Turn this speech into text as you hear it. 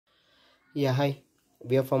Yeah, hi.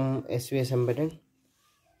 We are from svsembedded.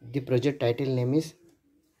 The project title name is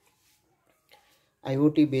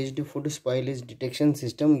IoT based food spoilage detection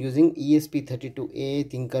system using ESP32 AI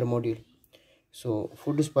thinker module. So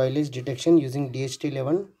food spoilage detection using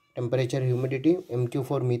DHT11 temperature, humidity,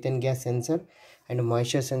 MQ4 methane gas sensor and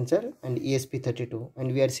moisture sensor and ESP32,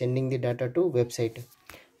 and we are sending the data to website.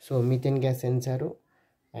 So methane gas sensor,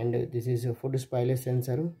 and this is a food spoilage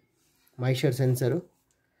sensor, moisture sensor,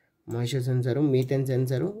 methane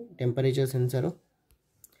sensor, temperature sensor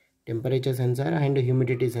and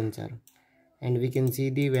humidity sensor, and we can see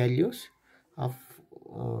the values of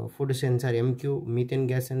food sensor, MQ, methane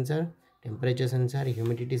gas sensor, temperature sensor,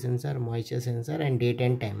 humidity sensor, moisture sensor and date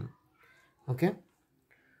and time. Okay,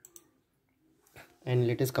 and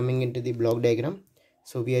let us coming into the block diagram.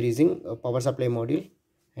 So we are using a power supply module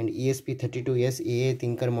and ESP32S AA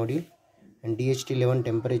thinker module and DHT11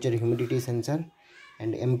 temperature humidity sensor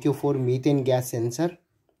and MQ4 methane gas sensor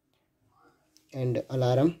and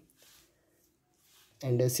alarm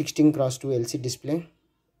and 16x2 LC display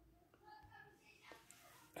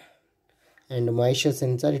and moisture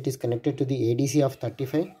sensor. It is connected to the ADC of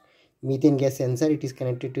 35. Methane gas sensor, it is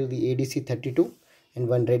connected to the ADC 32, and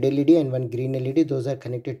one red LED and one green LED, those are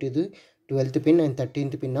connected to the 12th pin and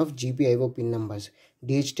 13th pin of GPIO pin numbers.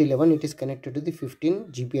 DHT11, it is connected to the 15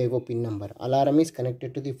 GPIO pin number. Alarm is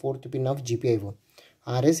connected to the 4th pin of GPIO.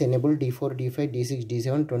 RS enable D4, D5, D6,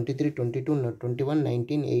 D7, 23, 22, 21,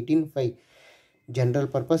 19, 18, 5. General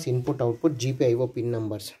purpose input output GPIO pin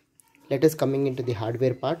numbers. Let us coming into the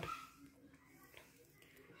hardware part.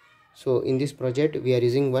 So in this project we are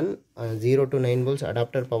using one 0 to 9 volts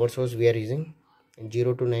adapter power source. We are using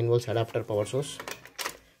 0 to 9 volts adapter power source.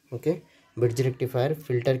 Okay, bridge rectifier,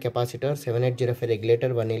 filter capacitor, 780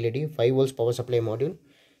 regulator, 1 LED, 5 volts power supply module,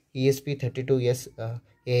 ESP32S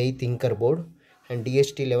AI thinker board and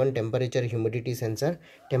DHT11 temperature humidity sensor.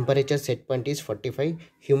 Temperature set point is 45,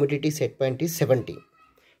 humidity set point is 70.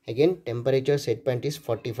 Again, temperature set point is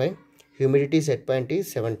 45, humidity set point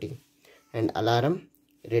is 70, and alarm,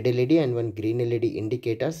 red LED and one green LED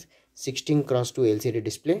indicators, 16x2 LCD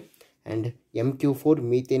display and MQ4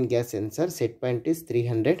 methane gas sensor, set point is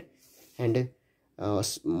 300, and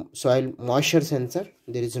soil moisture sensor,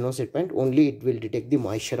 there is no set point, only it will detect the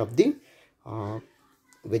moisture of the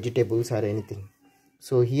vegetables or anything.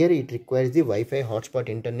 So here it requires the Wi-Fi hotspot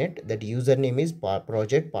internet. That username is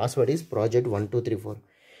project, password is project1234,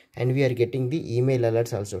 and we are getting the email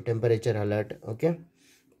alerts also, temperature alert. Okay,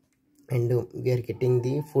 and we are getting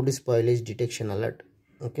the food spoilage detection alert.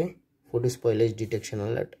 Okay, food spoilage detection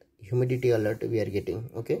alert, humidity alert we are getting.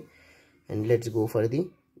 Okay, and let's go for the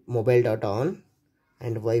mobile data on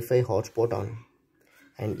and Wi-Fi hotspot on,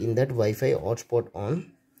 and in that Wi-Fi hotspot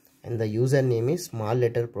on, and the username is small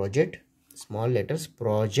letter project, small letters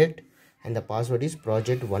project, and the password is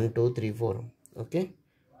project1234. Okay,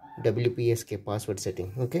 WPSK password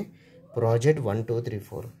setting. Okay,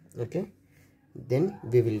 project1234. Okay, then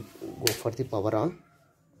we will go for the power on.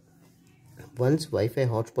 Once Wi-Fi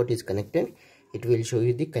hotspot is connected, it will show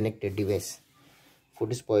you the connected device.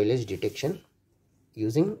 Food spoilage detection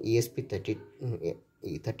using ESP32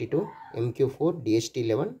 MQ4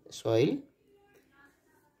 DHT11 soil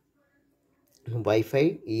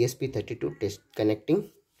Wi-Fi ESP32 test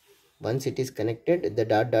connecting. Once it is connected, the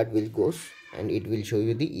dot will goes and it will show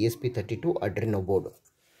you the ESP32 Arduino board.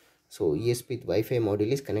 So ESP Wi-Fi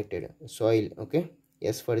module is connected. Soil, okay,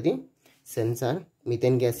 yes, for the sensor,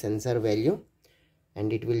 methane gas sensor value,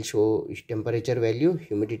 and it will show temperature value,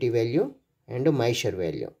 humidity value and moisture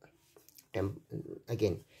value.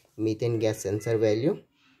 Again, methane gas sensor value,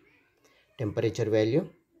 temperature value,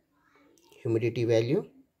 humidity value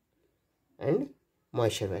and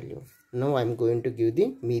moisture value. Now I am going to give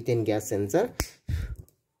the methane gas sensor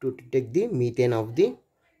to detect the methane of the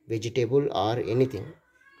vegetable or anything.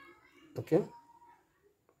 Okay,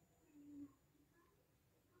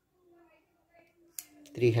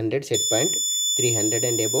 300 set point, 300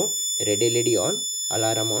 and above, red LED on,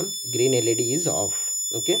 alarm on, green LED is off.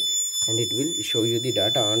 Okay, and it will show you the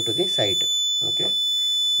data onto the site. Okay,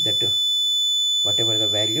 that whatever the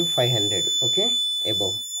value 500. Okay,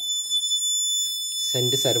 above.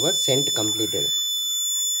 Send server sent completed.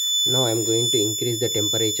 Now I am going to increase the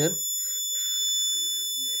temperature.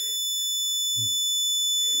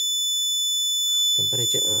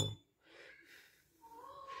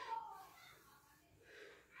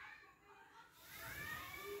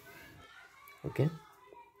 Okay,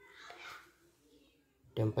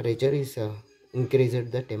 temperature is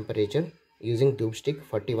increased the temperature using tube stick.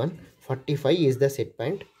 41, 45 is the set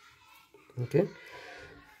point. Okay,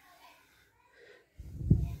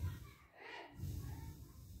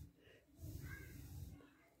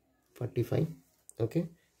 45. Okay,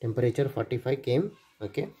 temperature 45 came.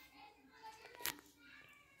 Okay,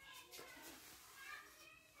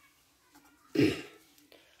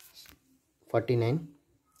 $49.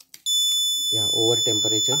 Yeah, over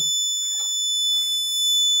temperature.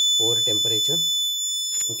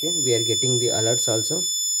 Okay, we are getting the alerts also.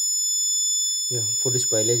 Yeah, food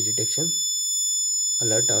spoilage detection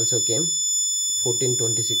alert also came.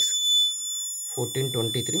 14:26,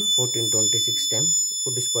 14:23, 14:26 time.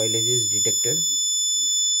 Food spoilage is detected.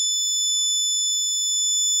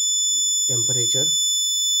 Temperature,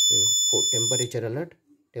 for temperature alert.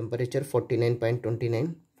 Temperature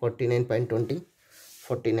 49.29, 49.20,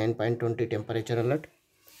 49.20 temperature alert.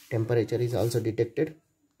 Temperature is also detected.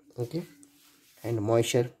 Okay, and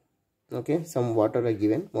moisture. Okay, some water are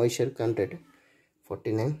given. Moisture content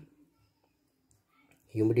 49.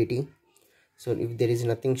 Humidity. So if there is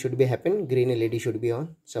nothing should be happen, green LED should be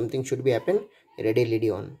on. Something should be happen, red LED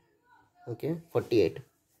on. Okay, 48.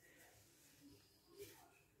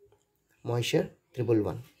 Moisture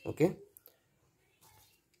 111. Okay,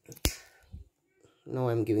 now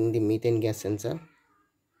I am giving the methane gas sensor.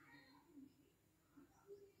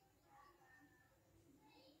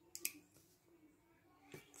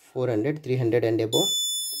 400, 300 and above.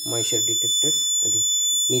 Moisture detected.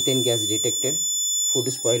 Methane gas detected. Food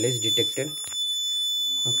spoilage detected.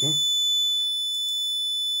 Okay,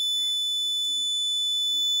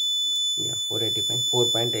 yeah, 485,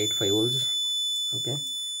 4.85 volts. Okay,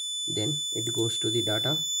 then it goes to the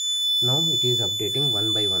data. Now it is updating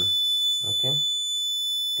one by one. Okay,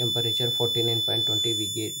 temperature 49.20,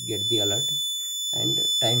 we get the alert, and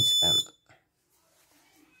time span.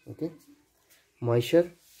 Okay,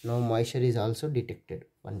 moisture, now moisture is also detected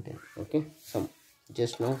 110. Okay, some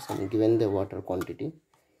just now some given the water quantity.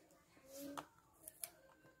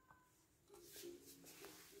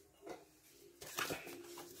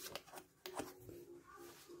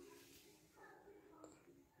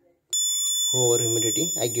 Over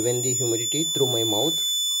humidity, I given the humidity through my mouth.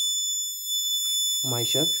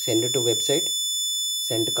 Moisture, send it to website,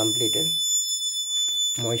 send completed.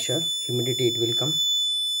 Moisture, humidity, it will come.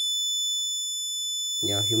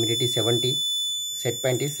 Yeah, humidity 70, set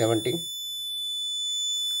point is 70.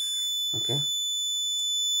 Okay,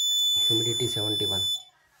 humidity 71.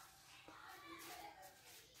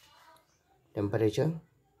 Temperature,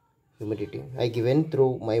 humidity, I given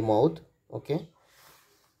through my mouth. Okay,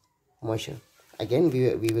 moisture, again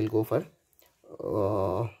we will go for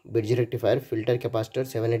bridge rectifier, filter capacitor,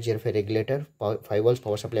 7805 regulator, 5 volts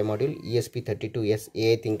power supply module, ESP32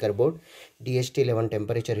 AI thinker board, DHT11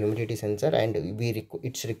 temperature humidity sensor, and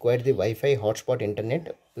it's required the Wi-Fi hotspot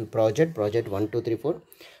internet project 1234,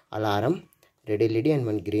 alarm, red LED and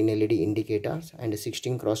one green LED indicators, and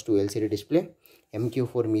 16x2 LCD display,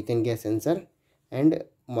 MQ4 methane gas sensor, and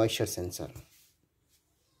moisture sensor.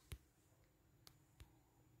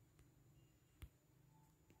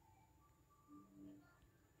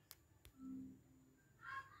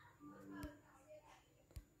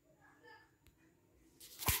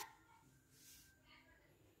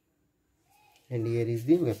 And here is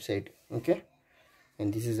the website. Okay,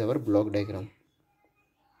 and this is our block diagram.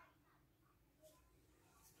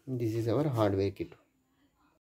 This is our hardware kit.